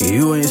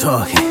You ain't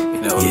talking.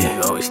 You know,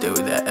 you always stay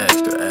with that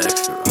extra.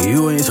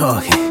 You ain't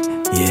talking.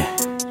 Yeah.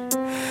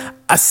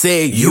 I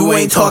said you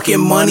ain't talking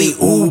money.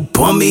 Ooh,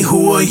 bummy,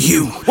 who are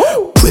you?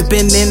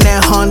 Whipping in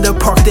that Honda,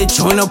 park that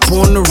joint up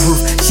on the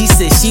roof. She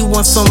said she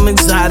wants some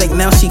exotic,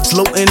 now she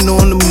floating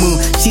on the moon.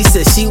 She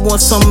said she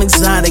wants some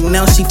exotic,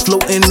 now she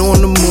floating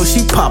on the moon.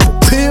 She pop a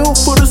pill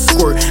for the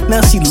squirt, now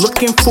she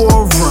looking for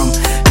a rum.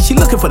 She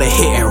looking for the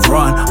hit and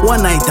run.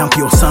 One night dump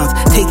your sons,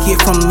 take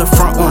it from the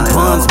front on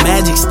buns.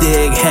 Magic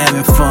stick,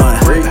 having fun.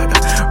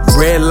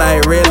 Red light,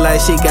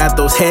 she got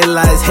those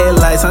headlights.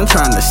 I'm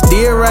trying to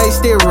steer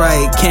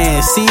right,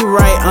 can't see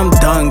right, I'm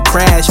done.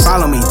 Crash,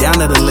 follow me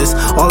down to the list.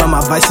 All of my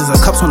vices are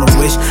cups on a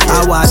wish.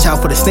 I watch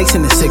out for the snakes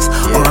in the six.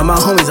 All of my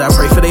homies, I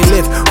pray for they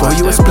live. Roll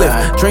you a split,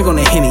 drink on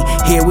the Henny.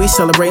 Here we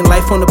celebrating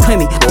life on the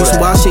plenty. Do some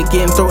wild shit,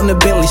 getting thrown in the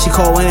Bentley. She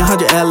called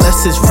 100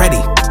 LS is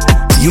ready.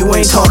 You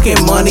ain't talking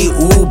money,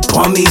 ooh,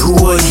 bummy, who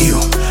are you?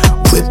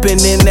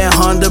 Whipping in that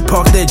Honda,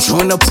 park that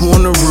joint up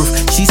on the roof.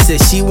 She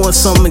said she wants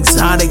some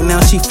exotic, now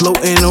she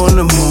floating on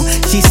the moon.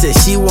 She said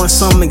she wants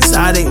some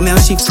exotic, now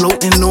she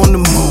floating on the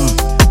moon.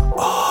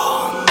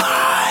 All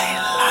my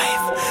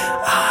life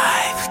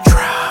I've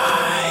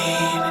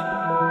tried,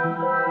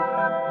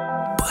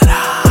 but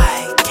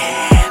I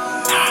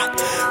cannot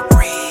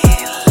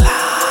rely.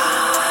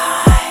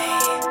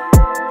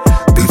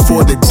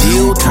 Before the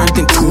deal turned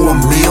into a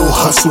meal,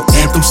 hustle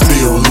anthem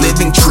still,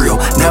 living trill.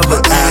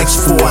 Never ask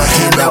for a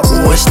handout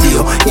or a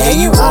steal. Yeah,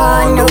 you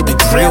all know the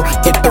drill.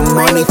 Get the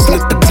money,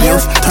 flip the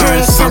bills,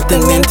 turn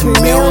something into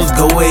meals.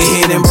 Go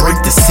ahead and break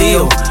the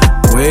seal.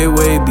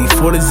 Way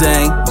before the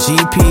Zang,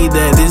 GP,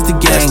 that is the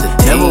gang.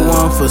 Never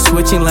one for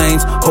switching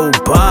lanes, whole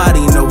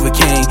body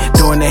Novocaine.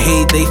 During the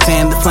hate, they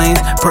fan the flames.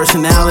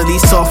 Personality,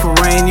 soft for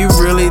rain. You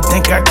really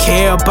think I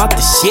care about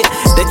the shit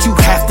that you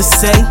have to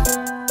say?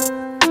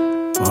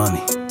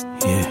 Money,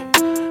 yeah.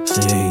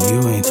 Say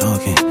you ain't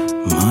talking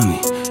money,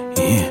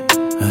 yeah.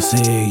 I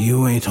said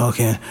you ain't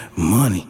talking money.